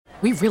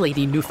We really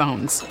need new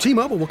phones.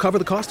 T-Mobile will cover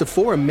the cost of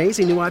 4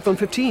 amazing new iPhone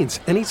 15s,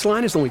 and each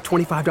line is only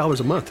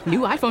 $25 a month. New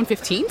iPhone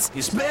 15s?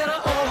 It's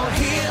better over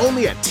here.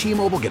 Only at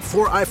T-Mobile, get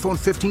 4 iPhone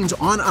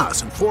 15s on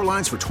us and 4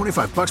 lines for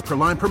 $25 per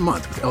line per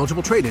month with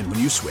eligible trade-in when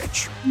you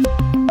switch.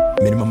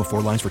 Minimum of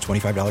 4 lines for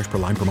 $25 per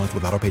line per month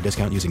with autopay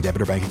discount using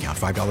debit or bank account.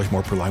 $5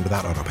 more per line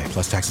without autopay,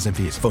 plus taxes and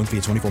fees. Phone fee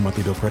at 24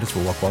 monthly bill credits for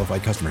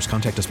well-qualified customers.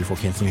 Contact us before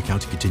canceling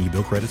account to continue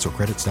bill credits or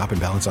credit stop and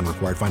balance on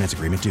required finance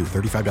agreement due.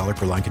 $35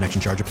 per line connection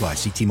charge applies.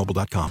 See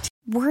T-Mobile.com.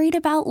 Worried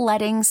about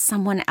letting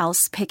someone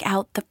else pick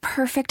out the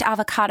perfect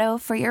avocado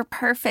for your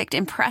perfect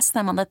impress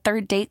them on the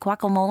third date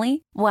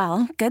guacamole?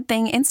 Well, good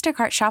thing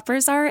Instacart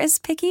shoppers are as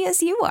picky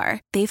as you are.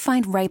 They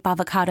find ripe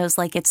avocados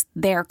like it's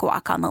their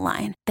guac on the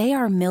line. They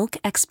are milk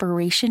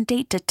expiration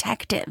date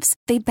detectives.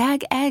 They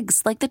bag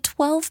eggs like the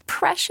 12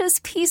 precious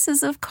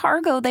pieces of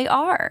cargo they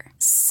are.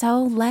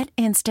 So let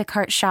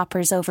Instacart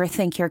shoppers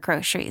overthink your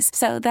groceries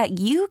so that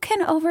you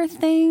can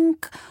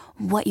overthink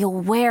what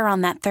you'll wear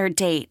on that third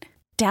date.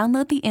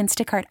 Download the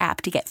Instacart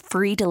app to get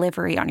free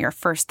delivery on your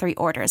first 3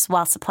 orders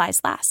while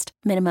supplies last.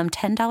 Minimum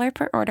 $10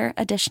 per order.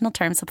 Additional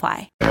terms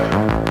apply.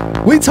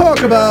 We talk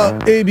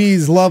about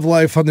AB's love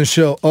life on the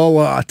show a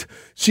lot.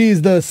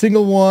 She's the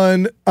single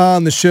one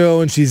on the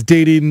show, and she's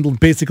dating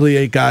basically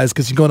 8 guys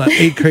because she's going on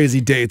 8 crazy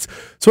dates.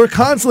 So we're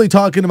constantly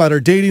talking about her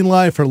dating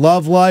life, her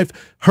love life.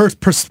 Her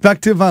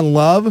perspective on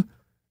love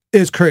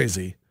is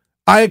crazy.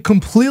 I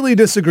completely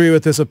disagree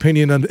with this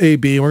opinion on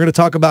AB. We're going to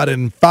talk about it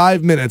in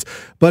 5 minutes,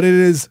 but it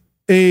is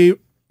a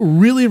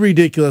really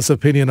ridiculous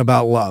opinion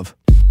about love.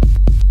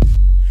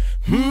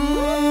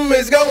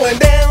 It's going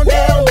down,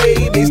 down,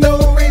 baby.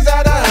 Stories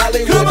out of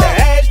Hollywood. The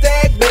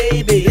hashtag,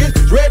 baby,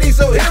 it's ready,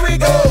 so here we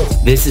go.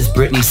 This is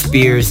Britney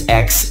Spears'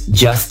 ex,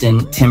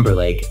 Justin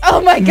Timberlake. Oh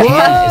my God.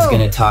 Hannah is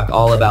going to talk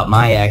all about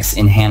my ex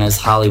in Hannah's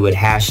Hollywood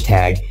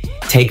hashtag.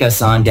 Take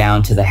us on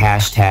down to the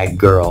hashtag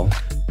girl.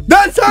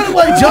 That sounded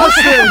like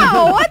Justin.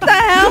 Wow, what the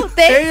hell?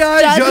 Thanks,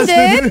 AI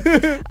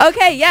Justin.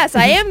 Okay, yes,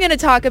 I am going to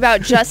talk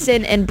about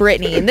Justin and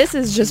Britney, and this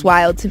is just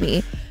wild to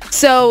me.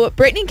 So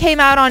Britney came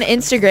out on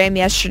Instagram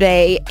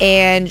yesterday,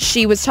 and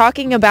she was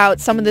talking about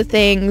some of the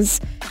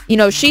things, you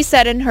know, she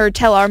said in her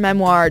Tell Our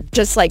Memoir,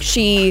 just like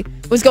she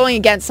was going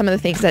against some of the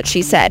things that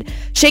she said.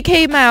 She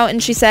came out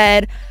and she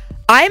said,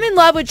 I'm in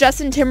love with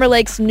Justin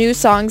Timberlake's new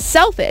song,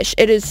 Selfish.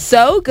 It is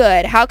so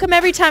good. How come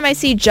every time I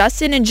see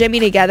Justin and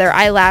Jimmy together,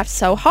 I laugh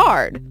so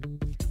hard?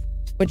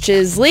 Which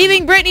is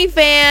leaving Britney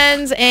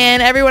fans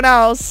and everyone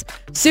else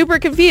super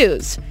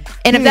confused.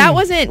 And if that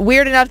wasn't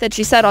weird enough that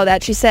she said all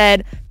that, she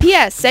said,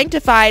 P.S.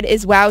 Sanctified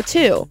is wow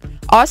too.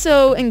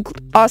 Also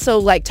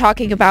like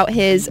talking about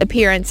his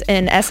appearance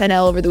in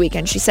SNL over the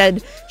weekend. She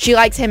said she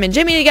likes him and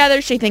Jimmy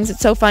together. She thinks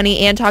it's so funny,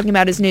 and talking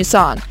about his new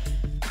song.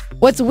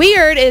 What's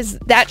weird is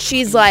that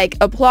she's like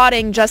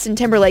applauding Justin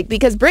Timberlake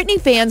because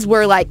Britney fans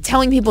were like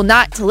telling people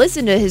not to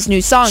listen to his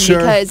new song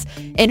because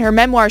in her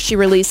memoir she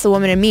released, The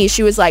Woman in Me,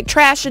 she was like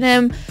trashing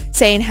him,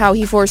 saying how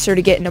he forced her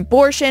to get an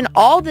abortion,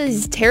 all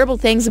these terrible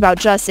things about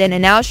Justin,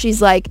 and now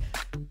she's like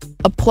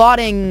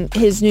applauding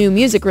his new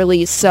music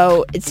release.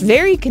 So it's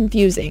very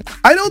confusing.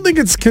 I don't think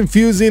it's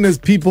confusing as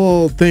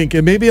people think,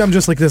 and maybe I'm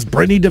just like this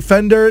Britney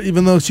defender,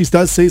 even though she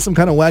does say some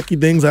kind of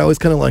wacky things. I always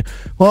kind of like,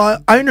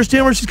 well, I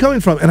understand where she's coming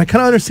from, and I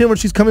kind of understand where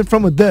she's coming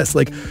from with this.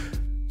 Like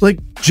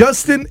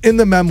Justin in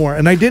the memoir,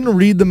 and I didn't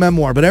read the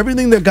memoir, but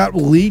everything that got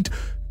leaked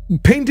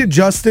painted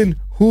Justin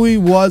who he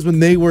was when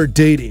they were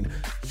dating.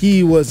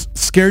 He was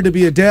scared to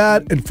be a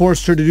dad and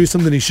forced her to do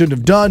something he shouldn't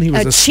have done. He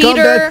was a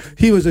scumbag.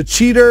 He was a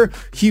cheater.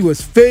 He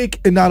was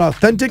fake and not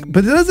authentic.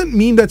 But it doesn't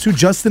mean that's who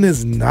Justin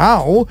is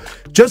now.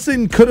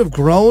 Justin could have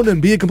grown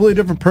and be a completely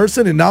different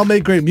person and now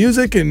make great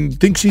music and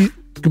think she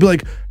could be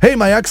like, hey,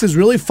 my ex is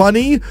really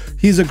funny.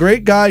 He's a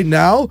great guy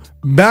now.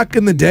 Back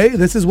in the day,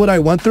 this is what I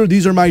went through.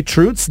 These are my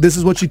truths. This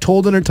is what she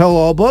told in her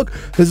tell-all book.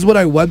 This is what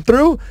I went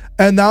through.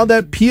 And now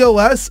that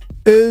POS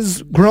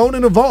is grown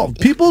and evolved.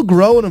 People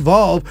grow and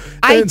evolve.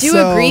 I do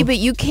agree, but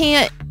you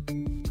can't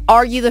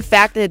argue the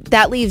fact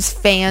that leaves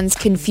fans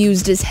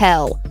confused as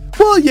hell.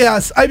 Well,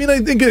 yes. I mean, I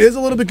think it is a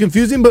little bit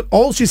confusing, but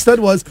all she said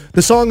was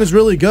the song is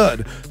really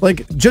good.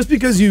 Like, just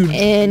because you...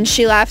 And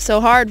she laughed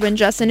so hard when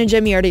Justin and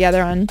Jimmy are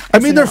together on SNL. I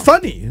mean, they're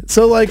funny.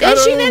 So, like, and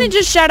she didn't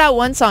just shout out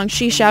one song.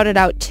 She shouted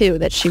out 2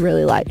 that she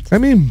really liked. I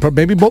mean,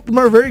 maybe both of them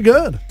are very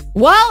good.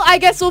 Well, I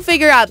guess we'll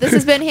figure out. This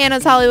has been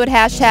Hannah's Hollywood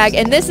hashtag,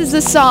 and this is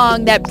the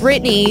song that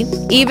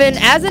Britney, even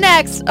as an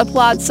ex,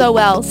 applauds so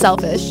well,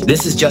 Selfish.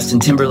 This is Justin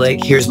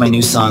Timberlake. Here's my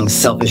new song,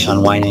 Selfish,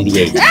 on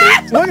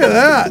Y98. Look at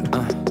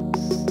that.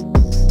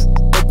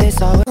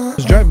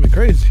 It's driving me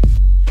crazy.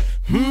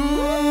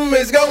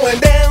 It's going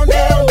down,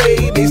 down,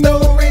 baby.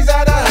 Stories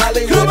out of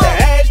Hollywood. The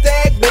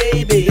hashtag,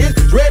 baby,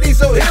 it's ready,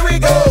 so here we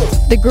go.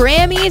 The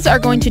Grammys are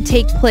going to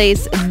take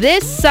place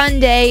this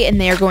Sunday, and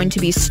they are going to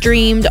be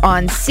streamed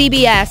on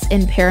CBS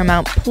and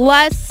Paramount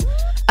Plus.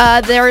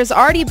 There's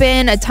already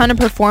been a ton of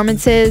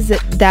performances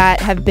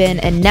that have been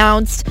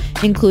announced,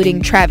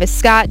 including Travis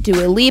Scott,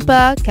 Dua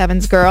Lipa,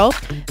 Kevin's girl,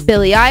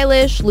 Billie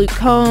Eilish, Luke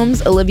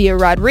Combs, Olivia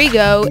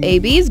Rodrigo,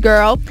 AB's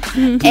girl,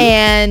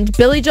 and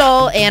Billy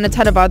Joel, and a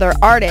ton of other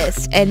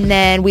artists. And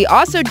then we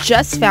also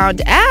just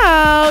found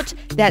out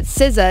that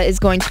SZA is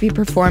going to be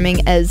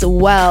performing as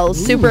well.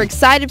 Super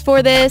excited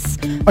for this.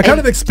 I kind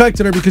of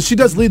expected her because she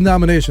does lead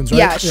nominations, right?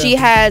 Yeah, she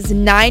has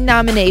 9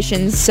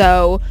 nominations,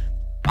 so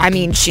I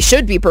mean, she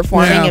should be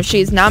performing if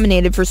she's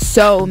nominated for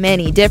so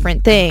many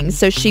different things.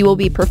 So she will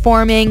be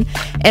performing.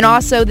 And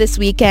also this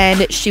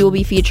weekend, she will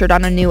be featured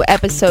on a new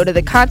episode of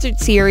the concert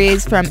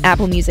series from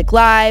Apple Music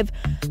Live.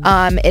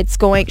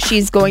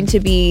 She's going to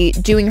be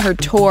doing her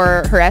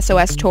tour, her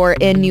SOS tour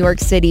in New York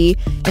City.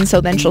 And so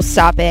then she'll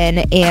stop in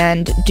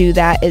and do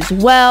that as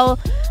well.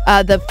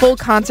 The full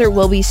concert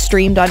will be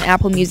streamed on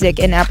Apple Music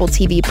and Apple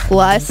TV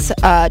Plus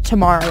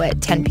tomorrow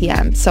at 10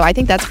 p.m. So I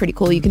think that's pretty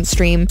cool. You can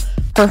stream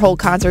her whole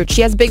concert.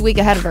 She has a big week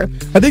ahead of her.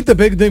 I think the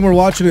big thing we're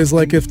watching is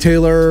like if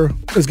Taylor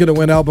is going to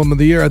win Album of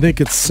the Year. I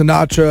think it's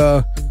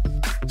Sinatra,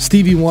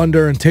 Stevie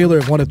Wonder, and Taylor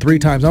have won it 3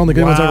 times. I don't think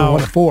anyone's ever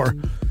won it 4.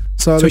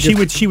 So she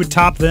would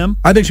top them?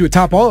 I think she would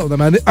top all of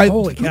them.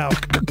 Holy cow.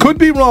 Could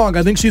be wrong.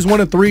 I think she's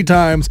won it 3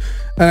 times.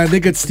 And I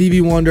think it's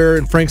Stevie Wonder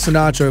and Frank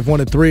Sinatra have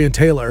won it 3 and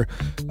Taylor.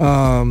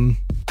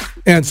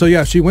 And so,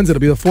 yeah, if she wins it, it'll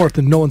be the 4th,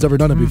 and no one's ever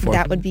done it before.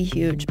 That would be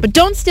huge. But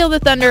don't steal the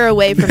thunder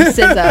away from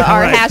SZA,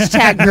 our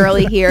hashtag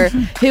girly here,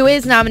 who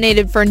is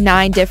nominated for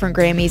 9 different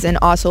Grammys and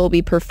also will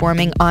be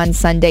performing on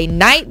Sunday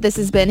night. This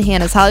has been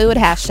Hannah's Hollywood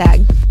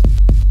hashtag.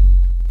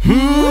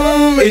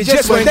 It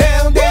just went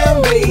down,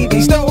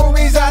 baby.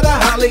 Stories out of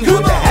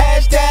Hollywood. The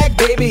hashtag,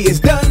 baby, is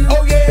done.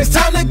 Oh, yeah, it's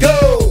time to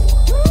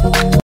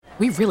go.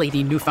 We really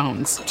need new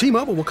phones.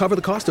 T-Mobile will cover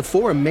the cost of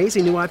 4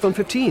 amazing new iPhone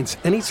 15s,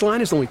 and each line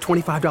is only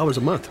 $25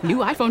 a month. New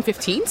iPhone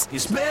 15s?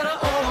 It's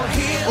better over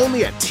here.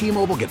 Only at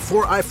T-Mobile, get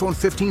 4 iPhone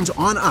 15s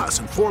on us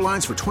and 4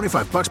 lines for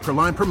 $25 per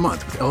line per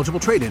month with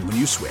eligible trade-in when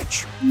you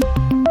switch.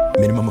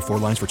 Minimum of 4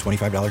 lines for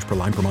 $25 per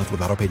line per month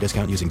with auto-pay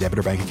discount using debit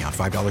or bank account.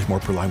 $5 more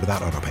per line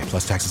without auto-pay,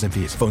 plus taxes and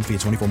fees. Phone fee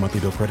at 24 monthly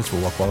bill credits for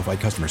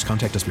well-qualified customers.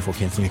 Contact us before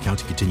canceling account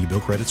to continue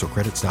bill credits or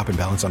credit stop and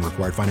balance on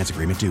required finance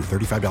agreement due.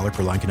 $35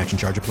 per line connection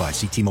charge applies.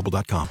 See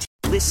T-Mobile.com.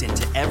 Listen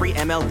to every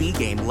MLB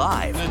game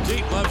live. In the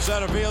deep left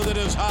center field, it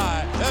is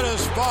high, it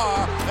is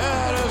far,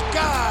 it is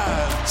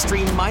gone.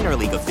 Stream minor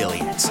league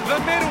affiliates. The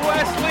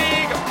Midwest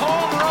League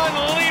home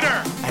run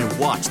leader. And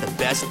watch the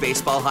best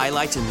baseball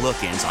highlights and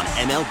look-ins on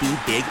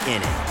MLB Big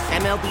Inning.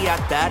 MLB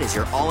At Bat is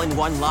your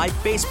all-in-one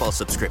live baseball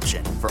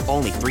subscription for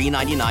only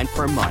 $3.99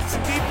 per month.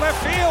 Deep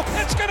left field,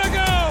 it's gonna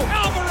go.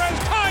 Alvarez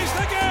ties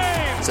the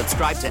game.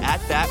 Subscribe to At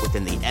Bat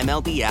within the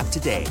MLB app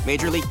today.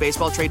 Major League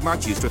Baseball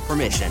trademarks used with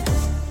permission.